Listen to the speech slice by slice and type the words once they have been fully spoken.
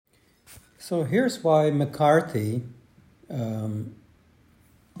So here's why McCarthy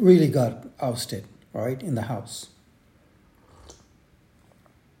really got ousted, right, in the House.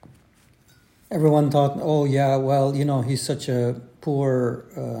 Everyone thought, oh, yeah, well, he's such a poor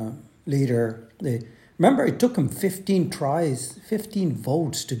leader. Remember, it took him 15 tries, 15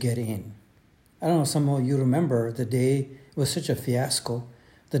 votes to get in. I don't know, some of you remember the day, it was such a fiasco,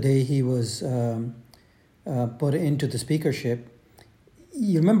 the day he was put into the speakership.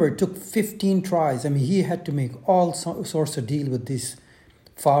 You remember, it took 15 tries. I mean, he had to make all sorts of deal with this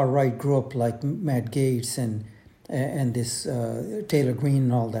far-right group like Matt Gaetz and this Taylor Greene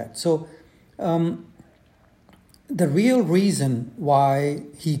and all that. So the real reason why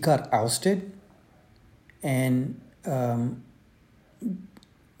he got ousted and,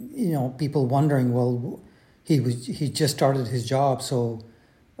 people wondering, well, he just started his job, so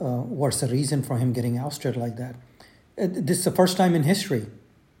what's the reason for him getting ousted like that? This is the first time in history.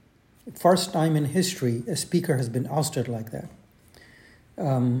 First time in history a speaker has been ousted like that,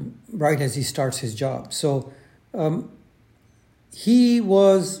 right as he starts his job. So he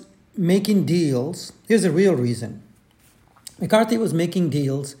was making deals. Here's the real reason. McCarthy was making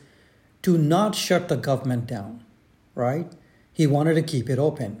deals to not shut the government down, right? He wanted to keep it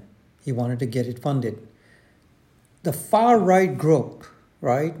open. He wanted to get it funded. The far-right group,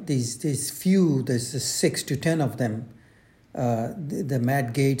 right? These few, there's 6 to 10 of them, the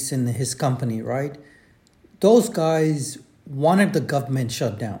Matt Gaetz and his company, right? Those guys wanted the government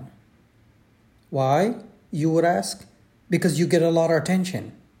shut down. Why, you would ask? Because you get a lot of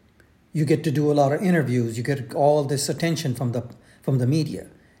attention. You get to do a lot of interviews. You get all this attention from the media,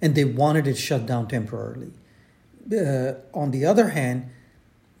 and they wanted it shut down temporarily. On the other hand,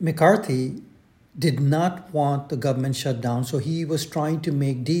 McCarthy did not want the government shut down, so he was trying to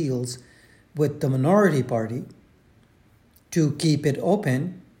make deals with the minority party to keep it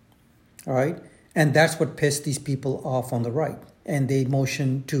open, all right? And that's what pissed these people off on the right, and they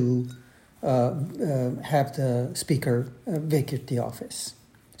motioned to have the speaker vacate the office.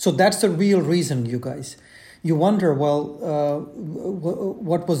 So that's the real reason, you guys. You wonder, well,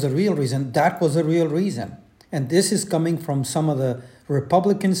 what was the real reason? That was the real reason. And this is coming from some of the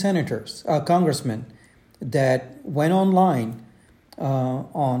Republican senators, congressmen, that went online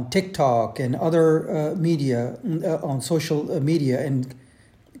on TikTok and other media, on social media, and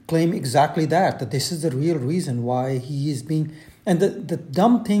claim exactly that this is the real reason why he is being... And the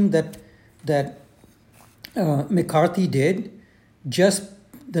dumb thing that McCarthy did just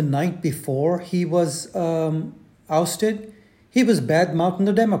the night before he was ousted, he was bad-mouthing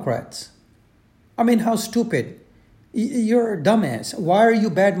the Democrats. I mean, how stupid. You're a dumbass. Why are you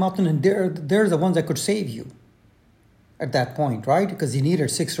bad-mouthing? And they're the ones that could save you at that point, right? Because he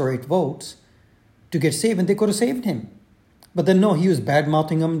needed 6 or 8 votes to get saved, and they could have saved him. But then, no, he was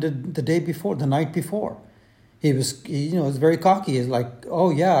bad-mouthing them the day before, the night before. He was very cocky. He's like,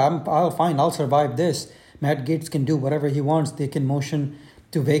 oh, yeah, I'll survive this. Matt Gaetz can do whatever he wants. They can motion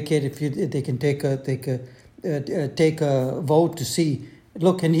to vacate if they can take a vote to see.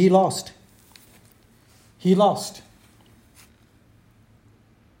 Look, and he lost. He lost.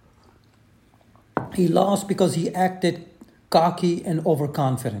 He lost because he acted cocky and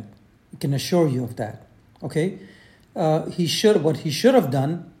overconfident. I can assure you of that. Okay? What he should have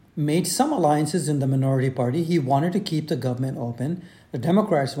done, made some alliances in the minority party. He wanted to keep the government open. The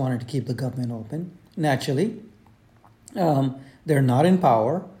Democrats wanted to keep the government open. Naturally, they're not in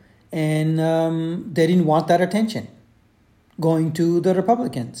power, and they didn't want that attention going to the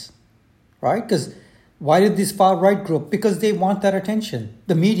Republicans, right? Because why did this far-right group? Because they want that attention.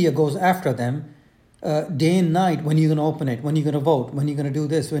 The media goes after them day and night. When are you going to open it? When are you going to vote? When are you going to do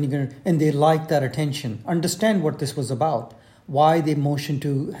this? And they like that attention. Understand what this was about. Why they motioned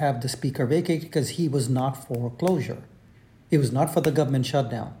to have the speaker vacate? Because he was not for closure. He was not for the government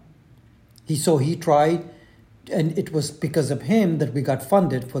shutdown. So he tried, and it was because of him that we got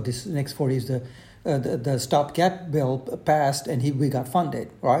funded for this next 40 days. The stopgap bill passed, and we got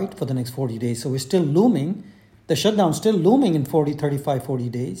funded, right, for the next 40 days. So we're still looming. The shutdown's still looming in 40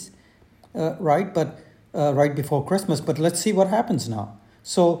 days, right? But right before Christmas. But let's see what happens now.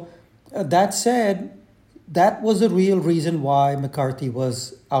 So that said, that was the real reason why McCarthy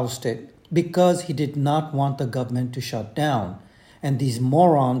was ousted, because he did not want the government to shut down. And these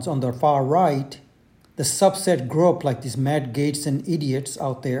morons on the far right, the subset group like these Matt Gaetz and idiots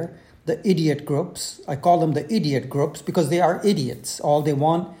out there, the idiot groups, I call them the idiot groups because they are idiots. All they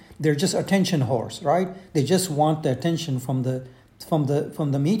want, they're just attention whores, right? They just want the attention from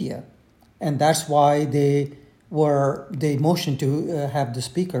the media. And that's why they motioned to have the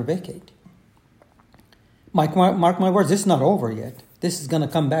speaker vacate. Mark my words, this is not over yet. This is going to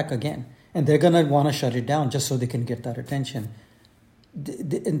come back again. And they're going to want to shut it down just so they can get that attention.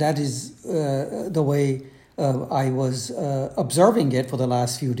 And that is the way I was observing it for the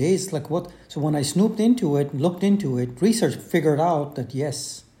last few days. Like what? So when I snooped into it, looked into it, research figured out that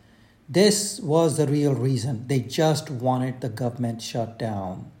yes, this was the real reason. They just wanted the government shut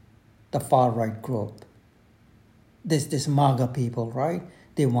down. The far-right group. This MAGA people, right?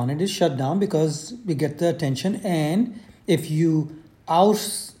 They wanted it shut down because we get the attention. And if you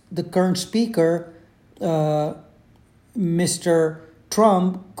oust the current speaker, Mr.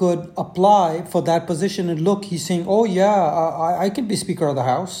 Trump could apply for that position. And look, he's saying, oh yeah, I could be Speaker of the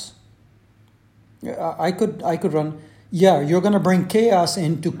House. I could run. Yeah, you're going to bring chaos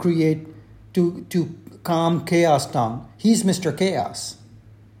in to create, to calm chaos down. He's Mr. Chaos.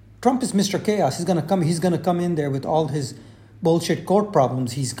 Trump is Mr. Chaos. He's going to come in there with all his bullshit court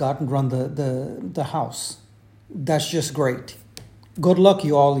problems he's got and run the House. That's just great. Good luck,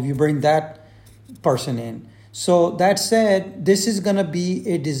 you all, if you bring that person in. So that said, this is going to be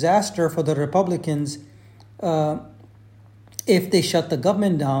a disaster for the Republicans if they shut the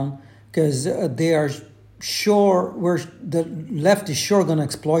government down, because they are sure, the left is sure going to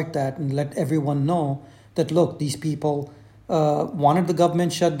exploit that and let everyone know that, look, these people wanted the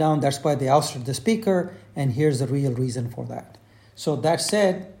government shut down. That's why they ousted the speaker. And here's the real reason for that. So that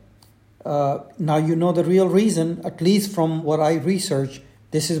said, now you know the real reason, at least from what I researched.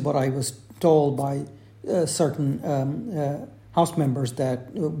 This is what I was told by certain House members,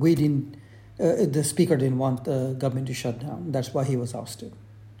 that the speaker didn't want the government to shut down. That's why he was ousted.